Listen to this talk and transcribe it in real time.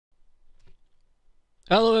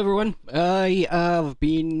Hello everyone, I have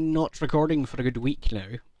been not recording for a good week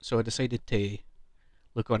now, so I decided to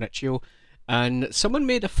look on itch.io, and someone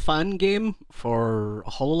made a fan game for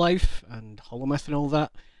Hololive and Holomyth and all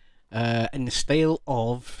that, in the style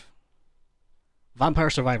of Vampire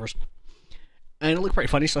Survivors. And it looked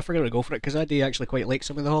pretty funny, so I figured I'd go for it, because I do actually quite like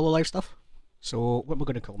some of the Hololive stuff. So, what am I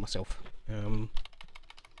going to call myself?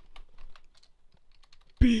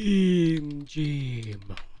 Beam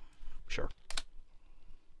Jam. Sure.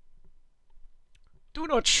 Do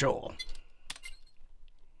not show.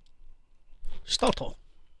 Startle.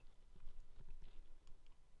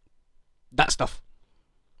 That stuff.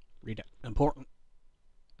 Read it. Important.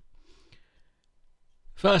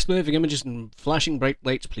 Fast moving images and flashing bright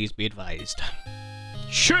lights, please be advised.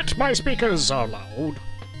 Shit, my speakers are loud.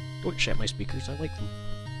 Don't shit my speakers, I like them.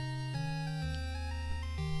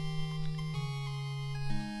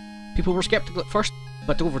 People were skeptical at first,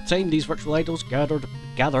 but over time these virtual idols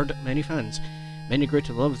gathered many fans. Many grew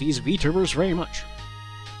to love these VTubers very much.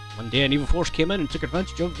 One day an evil force came in and took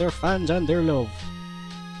advantage of their fans and their love.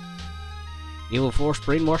 The evil force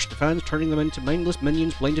brainwashed the fans, turning them into mindless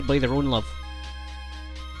minions blinded by their own love.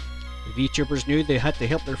 The VTubers knew they had to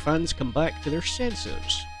help their fans come back to their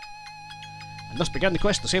senses. And thus began the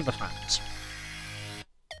quest to save the fans.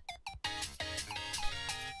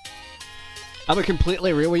 I'll be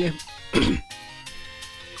completely real with you.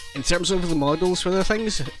 In terms of the models for the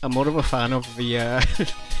things, I'm more of a fan of the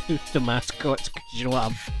the mascots, because you know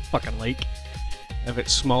what I fucking like. If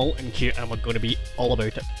it's small and cute, I'm going to be all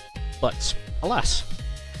about it. But, alas.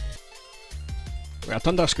 I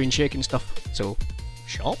turned off screen shake and stuff, so...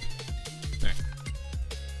 Shop? No.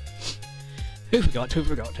 Who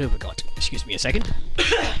forgot? Excuse me a second.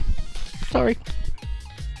 Sorry.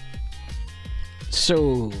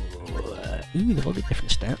 So... ooh, they've all got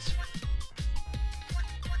different stats.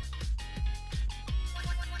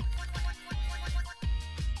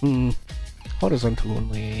 Horizontal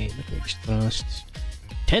only, mid-range thrusts.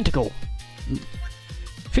 Tentacle!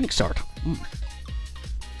 Phoenix Sword.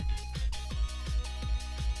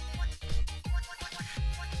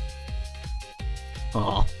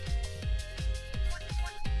 Aww.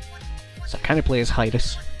 So I kinda play as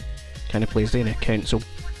Hydus. Kinda plays the council.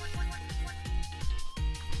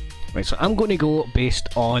 Right, so I'm gonna go based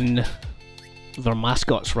on their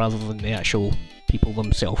mascots rather than the actual people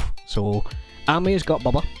themselves. So Ami's got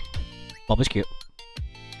Bubba. Bubba's cute.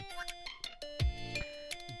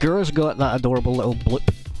 Gura's got that adorable little bloop.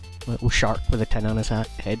 Little shark with a tin on his head.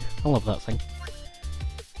 I love that thing.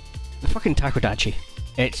 The fucking Takodachi.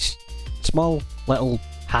 It's small, little,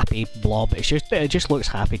 happy blob. It just looks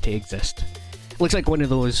happy to exist. It looks like one of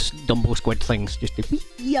those Dumbo squid things. Just a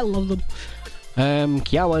wee, I love them.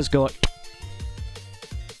 Kiawa's got...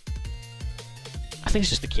 I think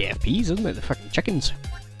it's just the KFPs, isn't it? The fucking chickens.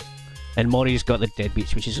 And Mori's got the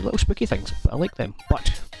deadbeats, which is little spooky things, but I like them.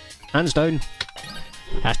 But, hands down,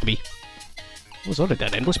 has to be. I was already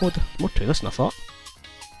in endless mode. More to this than I thought.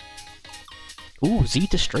 Ooh, Z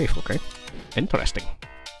to strafe, okay. Interesting.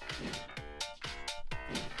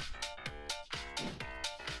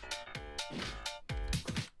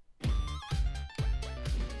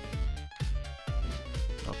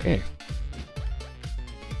 Okay.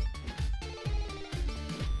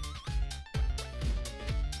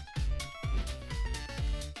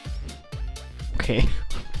 Okay.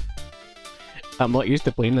 I'm not used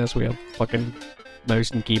to playing this with a fucking mouse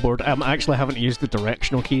and keyboard. I actually haven't used the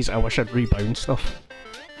directional keys. I wish I'd rebound stuff.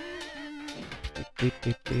 It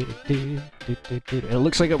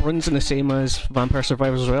looks like it runs in the same as Vampire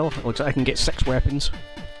Survivors as well. It looks like I can get 6 weapons.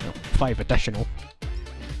 No, 5 additional.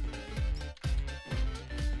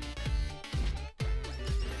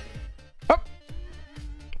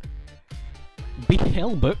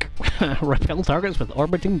 Behell book. Repel targets with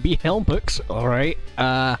orbiting Behell books. Alright.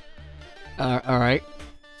 Alright.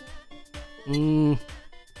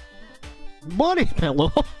 Body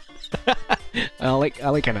pillow. I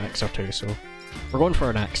like an axe or two, so we're going for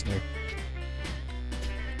an axe now.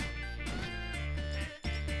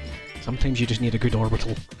 Sometimes you just need a good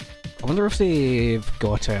orbital. I wonder if they've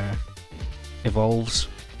got evolves.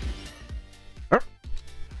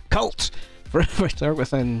 Cult! For they're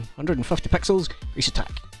within 150 pixels, increase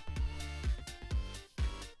attack.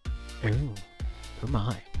 Oh. Oh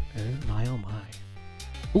my. Oh my, oh my.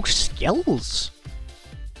 Oh, skills!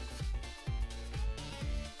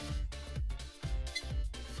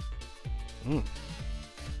 Do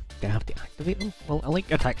I have to activate them? Well, I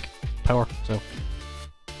like attack power, so...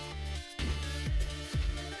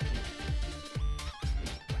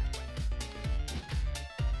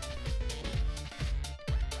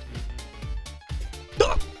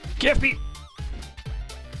 KFP!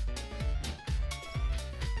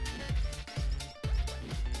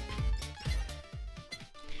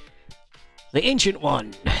 The Ancient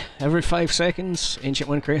One. Every 5 seconds, Ancient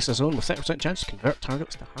One creates a zone with 30% chance to convert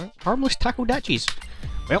targets to harmless takodachis.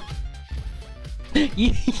 Well.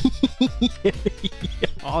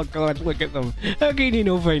 Oh god, look at them. How can you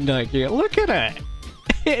not find that here? Look at it!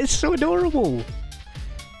 It's so adorable!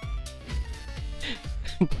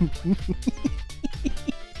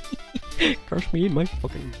 Curse me in my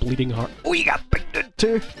fucking bleeding heart. Oh, you got bitten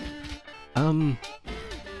too!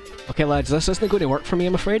 Okay lads, this isn't going to work for me,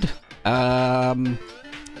 I'm afraid.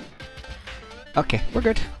 Okay, we're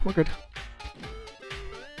good, we're good.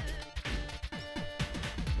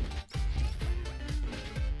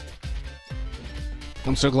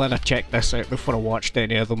 I'm so glad I checked this out before I watched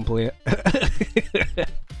any of them play it.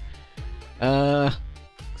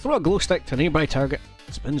 Throw a glow stick to a nearby target,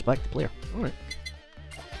 it spins back to player. Alright.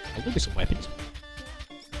 I'll give you some weapons.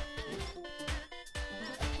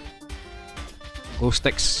 Glow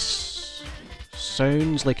sticks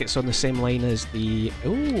sounds like it's on the same line as the...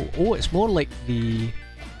 Oh, it's more like the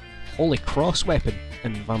Holy Cross weapon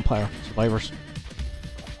in Vampire Survivors.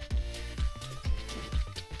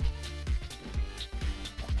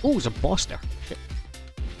 Oh, there's a boss there. Shit.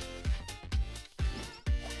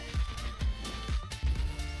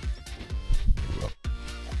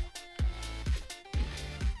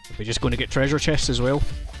 Are we just going to get treasure chests as well?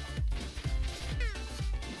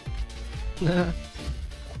 Nah.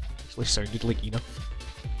 Actually sounded like Ina.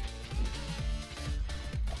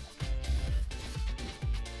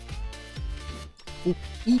 Oh,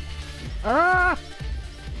 eat. Ah!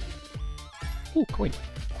 Oh, coin.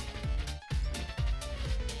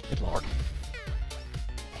 Good lord.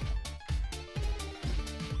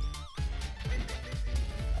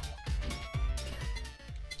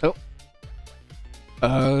 Oh.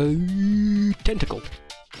 Tentacle.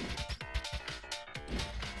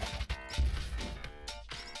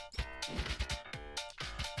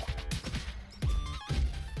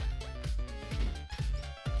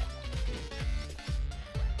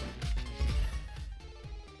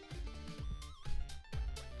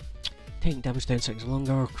 Taking damage 10 seconds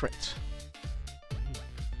longer, crit.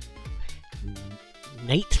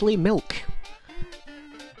 Nightly Milk.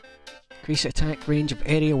 Increase attack range of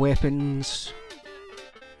area weapons.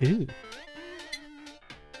 Ooh.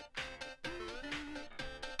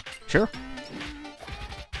 Sure.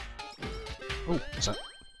 Oh, is that?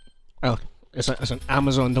 Oh, it's an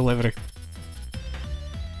Amazon delivery.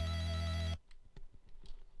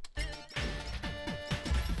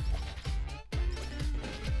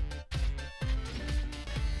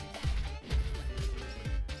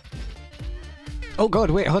 Oh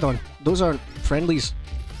god, wait, hold on. Those aren't friendlies.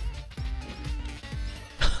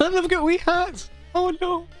 They've got wee hats! Oh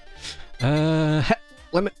no! Hit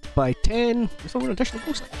limit by 10. Is there an additional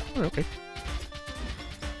ghost? Oh, okay.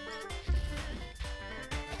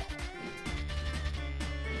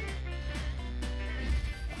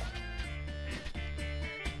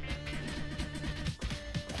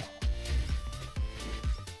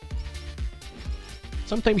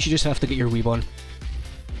 Sometimes you just have to get your weeb on.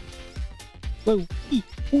 Whoa, ee,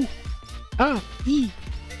 ooh, ah, ee.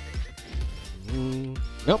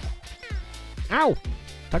 Nope. Ow!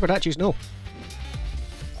 Takodachis, no.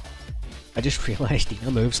 I just realised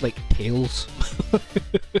Dina moves like tails.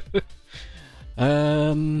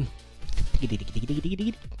 Lava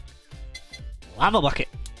bucket.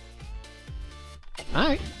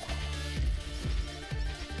 Alright.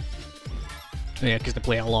 Oh yeah, because they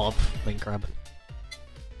play a lot of Mine Crab.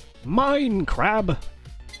 Mine Crab!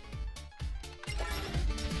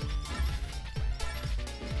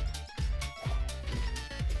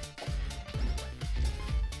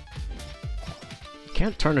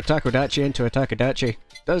 Can't turn a Takodachi into a Takodachi.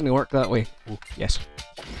 Doesn't work that way. Oh, yes.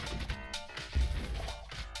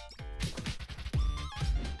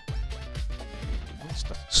 That's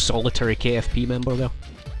the solitary KFP member there.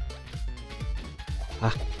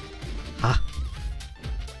 Ah.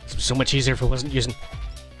 This was so much easier if I wasn't using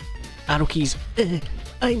arrow keys.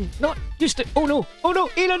 I'm not used to— oh no! Oh no!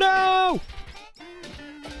 Ina, no!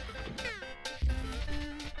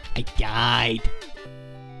 I died.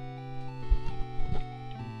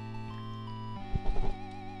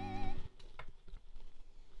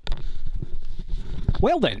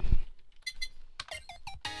 Well then.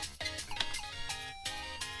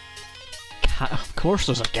 Of course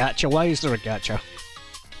there's a gacha. Why is there a gacha?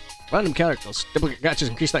 Random characters. Duplicate gachas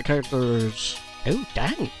increase that character's... oh,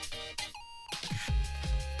 dang.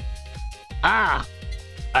 Ah!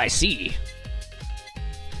 I see.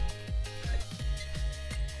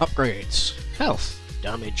 Upgrades. Health.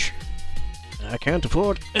 Damage. I can't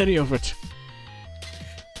afford any of it.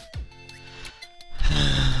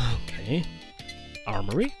 Okay.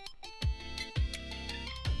 Armory.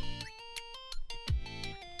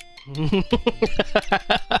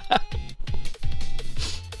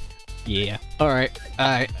 Yeah. Alright.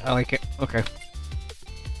 I like it. Okay.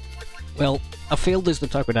 Well, I failed as the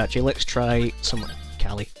Takodachi. Let's try some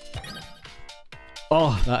Kali.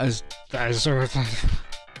 Oh, that is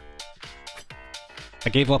I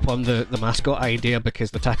gave up on the mascot idea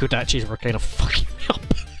because the Takodachis were kind of fucking me up.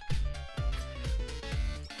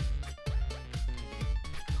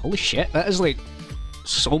 Holy shit, that is like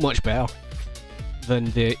so much better than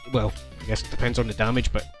the, well, I guess it depends on the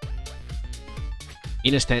damage, but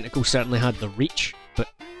Enos Tentacle certainly had the reach, but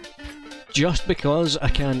just because I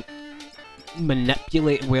can't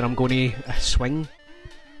manipulate where I'm going to swing.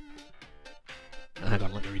 Hang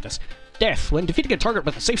on, let me read this. Death. When defeating a target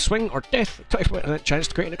with a safe swing or death, 20% chance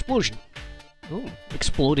to create an explosion. Oh,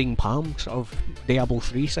 exploding palm, sort of Diablo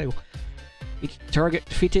 3 style. Each target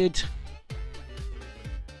defeated.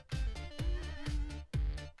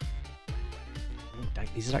 Oh, dang,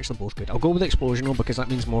 these are actually both good. I'll go with explosional because that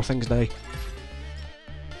means more things die.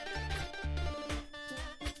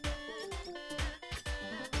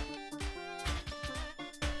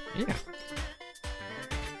 Yeah.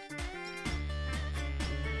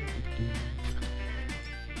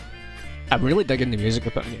 I'm really digging the music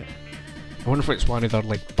they're putting in it. I wonder if it's one of their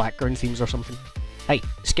like background themes or something. Hey,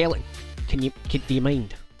 skeleton, do you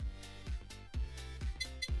mind?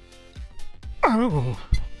 Oh.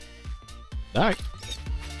 Alright.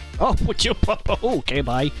 Oh, would you pop? Oh, okay,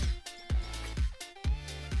 bye.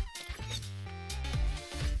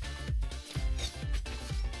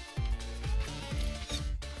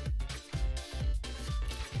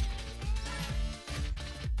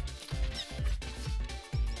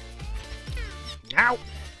 Ow!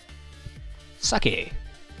 Sucky.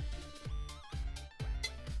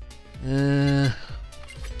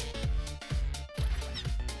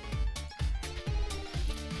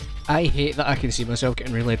 I hate that I can see myself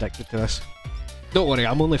getting really addicted to this. Don't worry,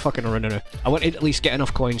 I'm only fucking around now. I want to at least get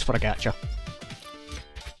enough coins for a gacha.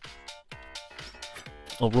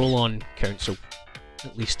 I'll roll on council,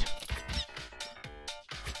 at least.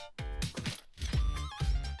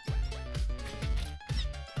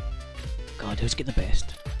 God, who's get the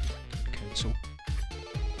best? Council.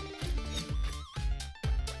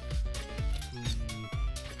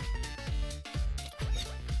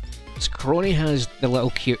 Crony has the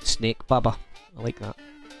little cute snake baba. I like that.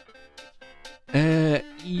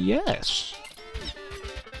 Yes.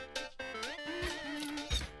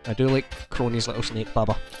 I do like Crony's little snake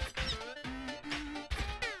baba.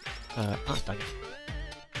 Dang it.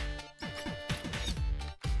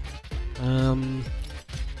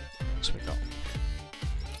 What's we got?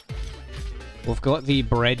 We've got the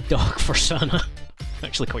bread dog for Sana. I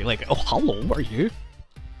actually quite like it. Oh, hello, what are you?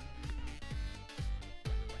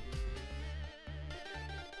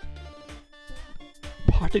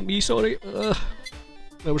 Pardon me, sorry. I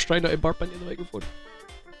was trying not to burp into the microphone.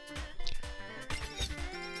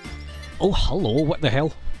 Oh, hello, what the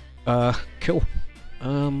hell? Cool.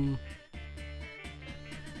 I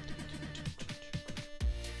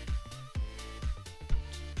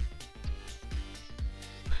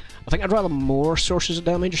think I'd rather more sources of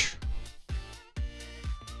damage.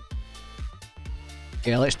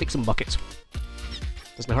 Yeah, let's take some buckets.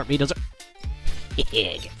 Doesn't hurt me, does it?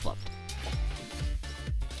 Yeah, get fucked.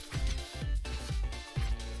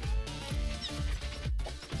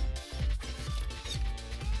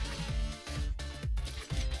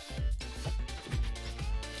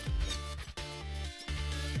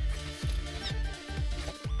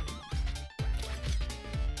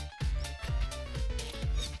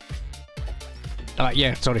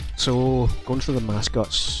 Yeah, sorry. So, going through the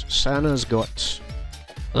mascots, Sana's got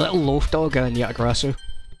a little loaf dog and Yatagrasu.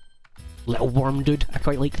 Little worm dude, I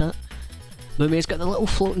quite like that. Mumi's got the little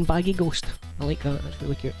floating baggy ghost. I like that, that's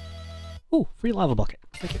really cute. Oh, free lava bucket.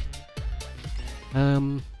 Thank you.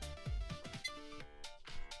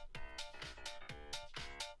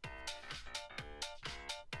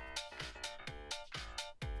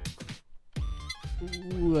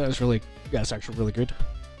 Ooh, that's actually really good.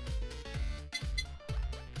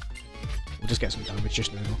 We'll just get some damage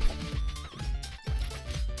just now though.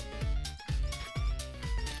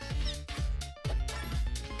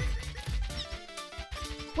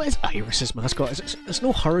 What is Iris's mascot? It's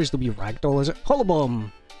no her as the wee ragdoll, is it?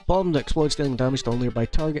 Holobomb! Bomb that explodes, dealing damage to all nearby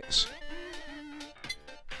targets.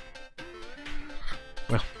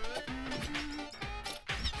 Well.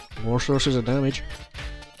 More sources of damage.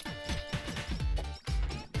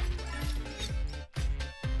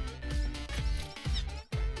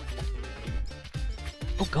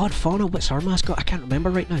 Oh god, Fauna, what's her mascot? I can't remember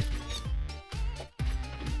right now.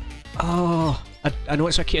 Oh, I I know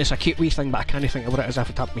it's a cute wee thing, but I can't think of what it is off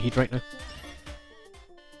the top of my head right now.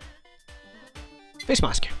 Face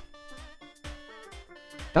mask.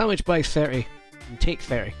 Damage by 30 and take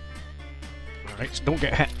 30. Alright, so don't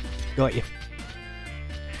get hit. Got you.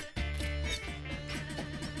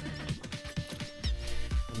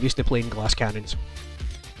 I'm used to playing glass cannons.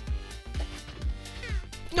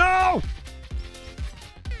 No!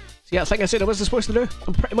 See that thing I said I wasn't supposed to do?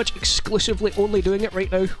 I'm pretty much exclusively only doing it right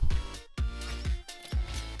now.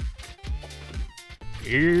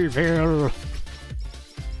 Evil!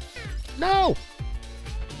 No!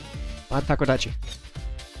 Bad Takodachi.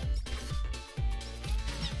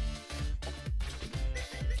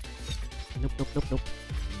 Nope, nope, nope, nope.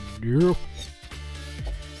 No.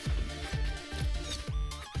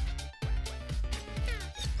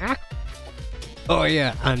 Ah. Oh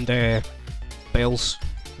yeah, and Bells,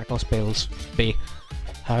 Nicholas Bells, B,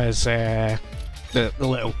 has the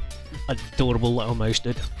little adorable little mouse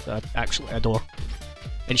dude that I actually adore.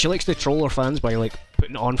 And she likes to troll her fans by like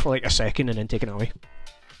putting it on for like a second and then taking it away.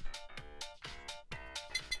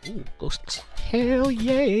 Ooh, ghosts. Hell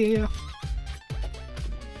yeah!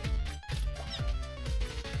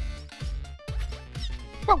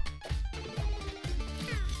 Whoa!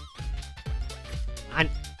 And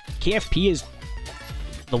KFP is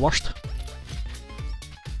the worst.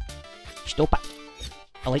 Stop it.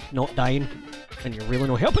 I like not dying, and you're really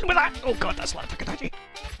no helping with that! Oh god, that's a lot of Takadachi.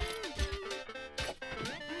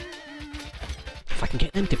 If I can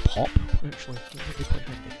get them to pop, actually, that would be quite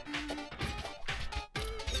handy.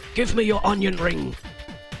 Give me your onion ring!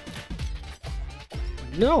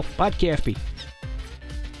 No, bad KFP.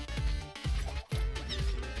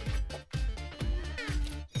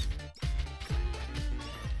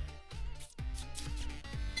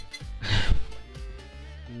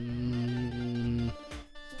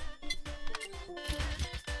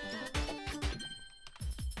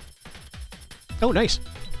 Oh, nice.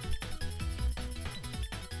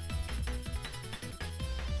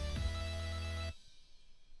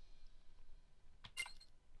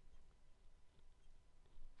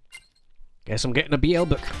 Guess I'm getting a BL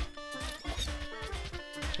book.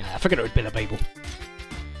 I figured it would be the Bible.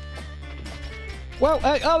 Well,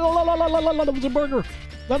 that was a burger.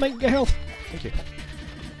 That might get health. Thank you.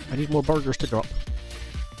 I need more burgers to drop.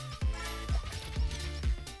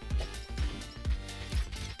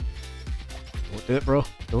 Don't do it, bro.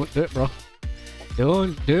 Don't do it, bro.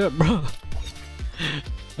 Don't do it, bro.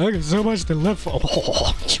 I got so much to live for.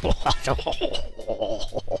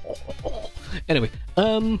 Anyway,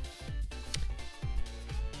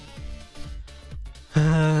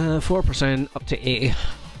 4% up to 80.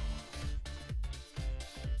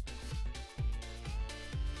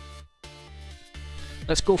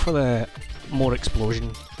 Let's go for the more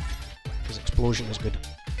explosion, because explosion is good.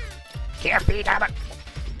 KFP, damn it!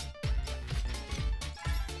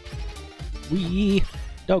 Wee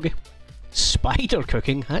doggy. Spider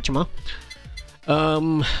cooking, hatchama.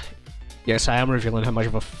 Yes, I am revealing how much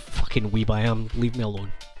of a fucking weeb I am. Leave me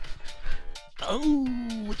alone. Oh,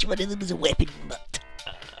 which one of them is a weapon? But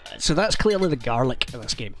so that's clearly the garlic in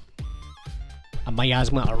this game. And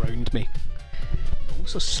miasma around me.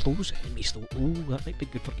 Also slows enemies though. Oh, that might be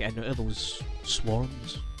good for getting out of those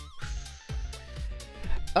swarms.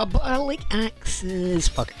 But I like axes.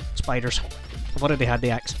 Fuck, spiders. I've already had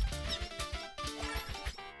the axe.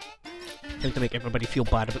 Trying to make everybody feel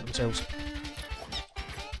bad about themselves.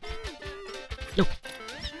 No.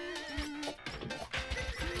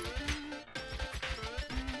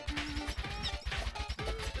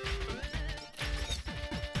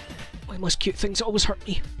 Why must cute things always hurt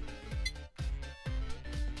me?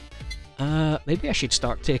 Maybe I should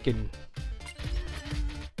start taking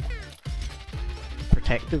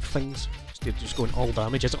protective things instead of just going all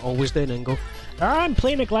damage as it always did and go, ah, I'm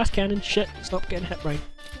playing a glass cannon, shit, stop getting hit right.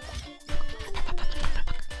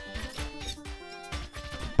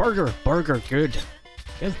 Burger, burger, good.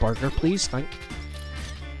 Give burger, please, thank.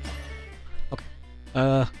 Okay.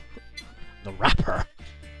 The wrapper.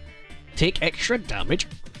 Take extra damage.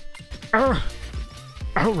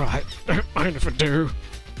 Alright, don't mind if I do.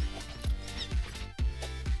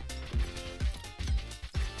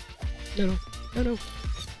 No, no, no,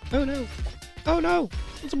 oh no, oh no,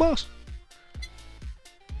 it's a boss.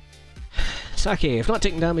 Sake, if not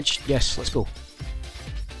taking damage, yes, let's go.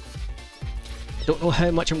 Don't know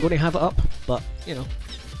how much I'm going to have it up, but, you know,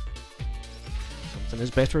 something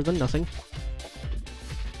is better than nothing.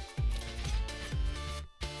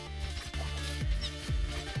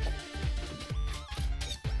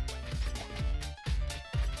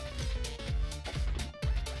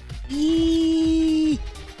 Eeeeee!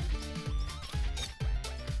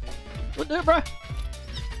 Don't do it, bruh!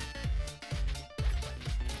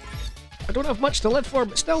 I don't have much to live for,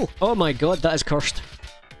 but still. Oh my god, that is cursed.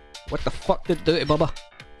 What the fuck did it do to Bubba?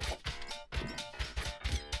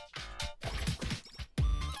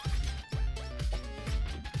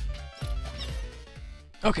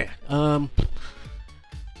 Okay,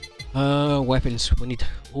 weapons. We need...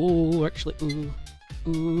 Oh, actually, ooh.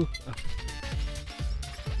 Oh.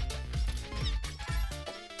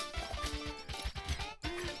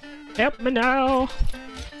 Help me now.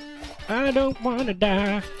 I don't wanna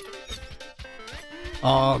die.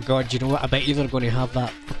 Oh god, you know what? I bet you they're going to have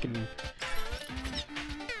that fucking...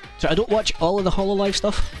 So I don't watch all of the HoloLive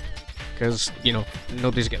stuff, because, you know,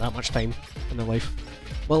 nobody's got that much time in their life.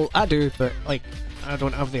 Well, I do, but, like, I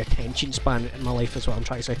don't have the attention span in my life, is what I'm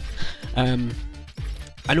trying to say.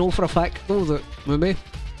 I know for a fact, though, that Mume,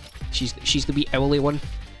 she's the wee owly one.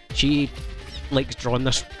 She likes drawing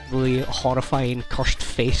this really horrifying cursed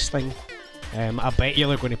face thing. I bet you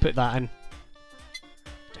they're going to put that in.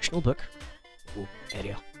 Additional book. Oh,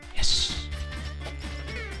 area. Yes.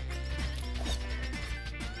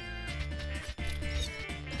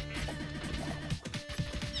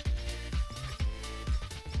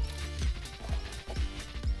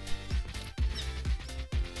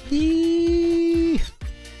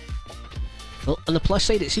 Well, on the plus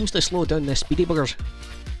side, it seems to slow down the speedy buggers.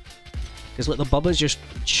 Because like the Bubbas just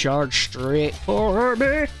charge straight for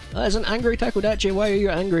me. That is an angry Takodachi. Why are you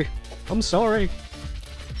angry? I'm sorry.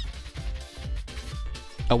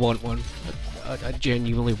 I want one. I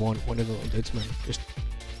genuinely want one of the little dudes, man. Just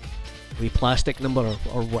a wee plastic number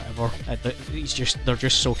or whatever. They're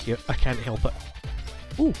just so cute. I can't help it.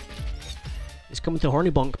 Ooh, he's coming to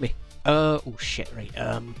horny bonk me. Oh shit, right.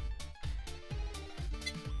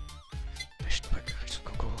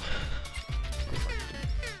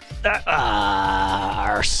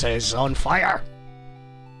 Arse is on fire!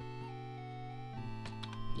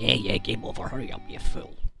 Yeah, game over. Hurry up, you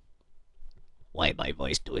fool. Why my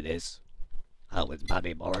voice do this? How was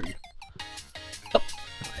Bobby born? Oh.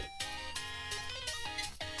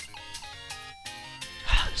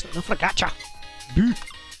 There's not enough for a gacha.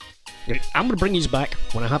 I'm gonna bring these back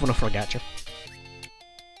when I have enough for a gacha.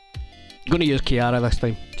 I'm gonna use Kiara this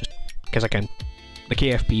time, just because I can. The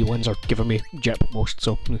KFP ones are giving me jip most,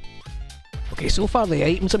 so... Okay, so far the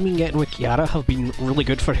items I've been getting with Kiara have been really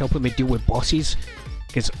good for helping me deal with bosses,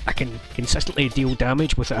 because I can consistently deal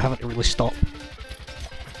damage without having to really stop.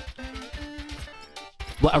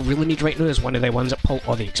 What I really need right now is one of the ones that pull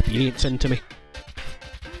all the experience into me.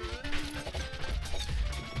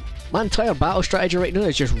 My entire battle strategy right now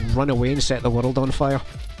is just run away and set the world on fire.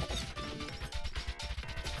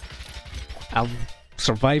 I'll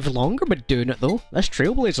survive longer by doing it though. This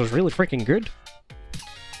Trailblazer's really freaking good.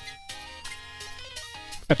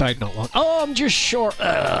 I died not long. Oh, I'm just short. So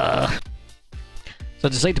I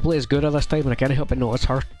decided to play as Gura this time and I can't help but notice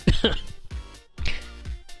her.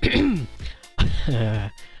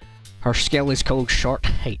 Her skill is called Short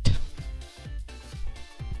Height.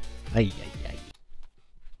 Ay.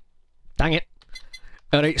 Dang it.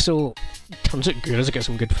 Alright, so turns out Gura's got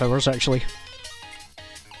some good powers actually.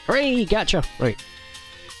 Hooray, gotcha! Right.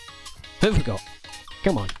 Who have we got?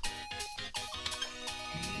 Come on.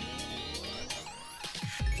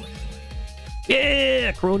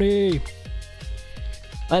 Yeah, crony!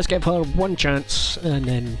 Let's give her one chance, and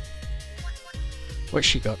then... What's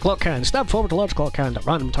she got? Clock cannon. Stab forward a large clock cannon at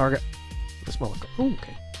random target. The smaller... Oh,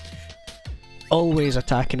 okay. Always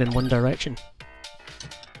attacking in one direction.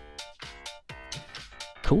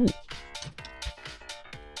 Cool.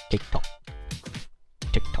 Tick tock.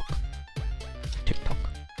 Tick tock. Tick tock. Tick tock.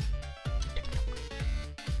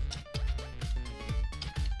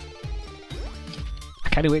 I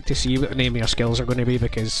can't wait to see what the name of your skills are going to be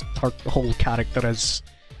because her whole character is...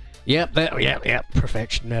 Yep,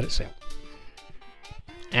 perfection, there it's it.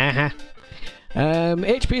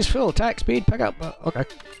 HP is full, attack speed, pick up. Okay.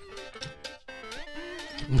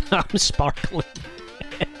 I'm sparkling.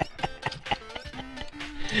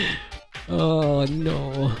 Oh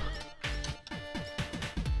no.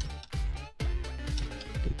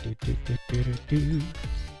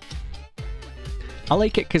 I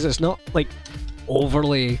like it because it's not like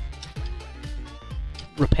overly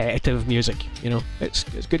repetitive music, you know, it's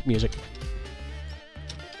good music.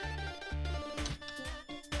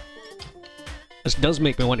 This does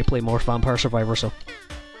make me want to play more Vampire Survivor, so...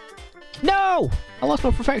 No! I lost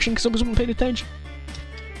my perfection because I wasn't paying attention.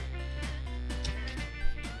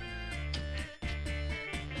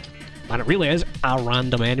 Man, it really is a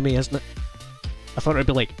random enemy, isn't it? I thought it'd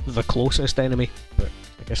be like the closest enemy, but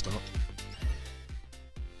I guess not.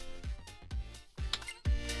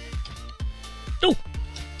 Oh!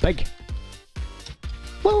 Big!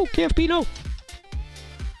 Whoa, KFP, no!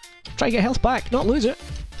 Try to get health back, not lose it.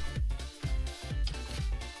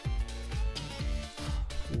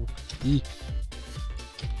 E.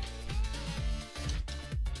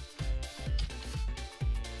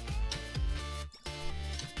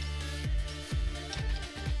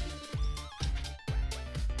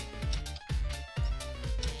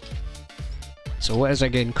 So what is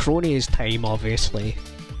again? Crony is time, obviously.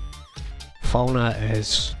 Fauna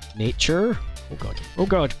is nature. Oh god. Oh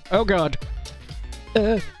god. Oh god.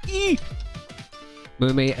 E.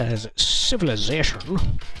 Mumi is civilization.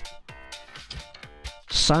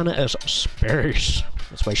 Sana is space.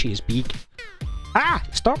 That's why she is big. Ah!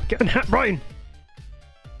 Stop getting hit, Brian!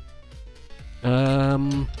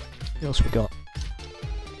 What else we got?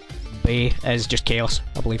 Bay is just chaos,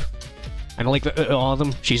 I believe. And I like that out of all of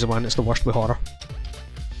them, she's the one that's the worst with horror.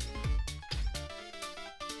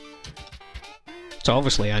 So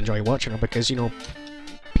obviously I enjoy watching her because, you know,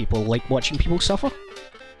 people like watching people suffer.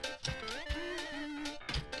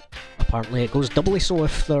 Apparently it goes doubly so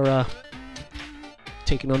if they're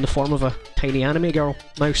taking on the form of a tiny anime girl,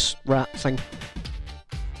 mouse, rat thing.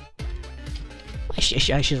 She's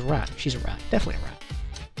a rat. She's a rat. Definitely a rat.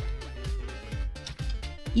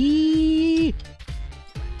 Eee.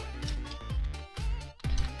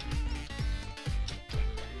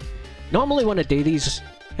 Normally when I do these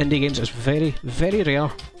indie games, it's very, very rare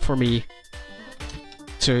for me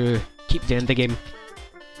to keep the indie game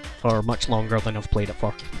for much longer than I've played it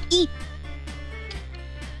for. Eee.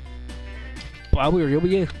 But I'll be real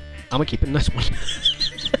with you, I'm keeping this one.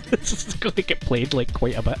 This is going to get played like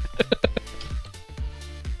quite a bit.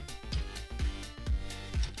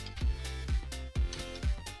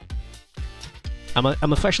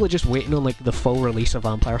 I'm officially just waiting on like the full release of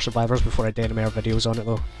Vampire Survivors before I do any more videos on it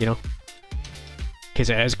though, you know? Because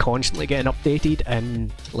it is constantly getting updated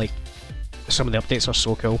and like some of the updates are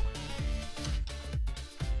so cool.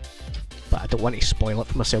 But I don't want to spoil it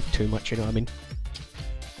for myself too much, you know what I mean?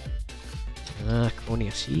 Ah, Crony,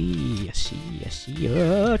 I see.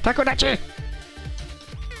 Takodachi!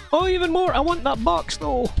 Oh, even more! I want that box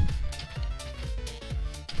though!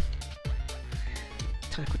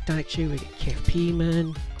 Takodachi, we get KFP,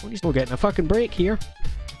 man. Crony's not getting a fucking break here.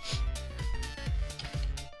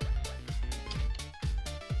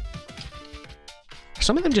 Are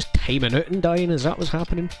some of them just timing out and dying? Is that what's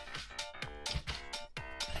happening?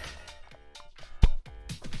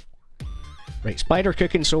 Right, spider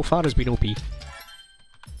cooking so far has been OP.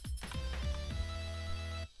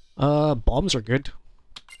 Bombs are good.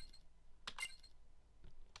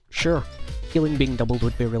 Sure, healing being doubled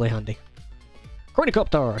would be really handy.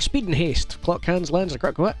 Chronicopter, speed and haste. Clock hands lands a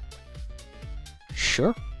critical hit.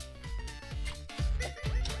 Sure.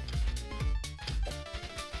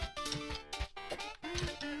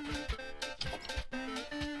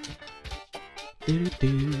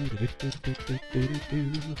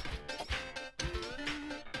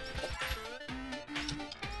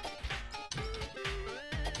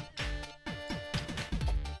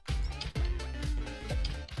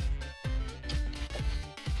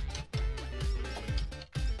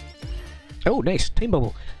 Oh, nice! Time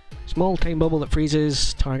bubble. Small time bubble that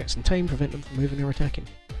freezes targets in time, prevent them from moving or attacking.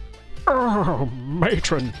 Oh,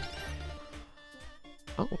 matron!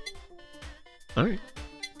 Oh. Alright.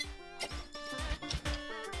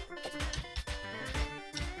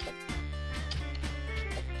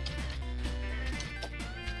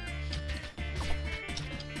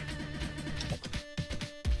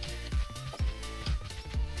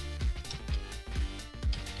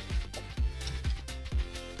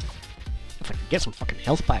 If I could get some fucking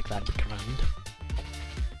health back, that'd be grand.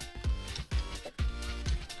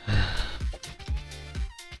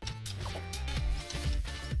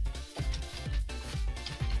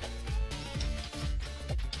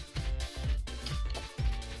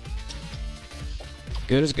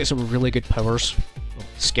 Good, it's got some really good powers,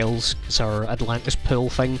 skills, because our Atlantis pool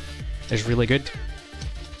thing is really good.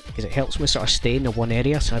 Because it helps me sort of stay in the one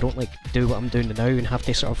area, so I don't like do what I'm doing now and have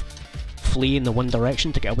to sort of flee in the one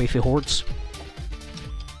direction to get away from hordes.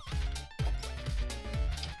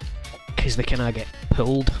 Because they kind of get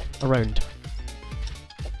pulled around.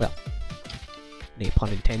 Well, no pun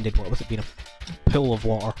intended, what with it being a pool of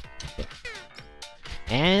water. But,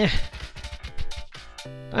 dang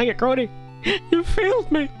it, Crony! You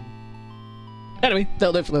failed me! Anyway,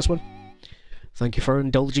 that'll do it for this one. Thank you for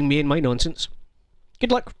indulging me in my nonsense.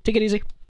 Good luck, take it easy.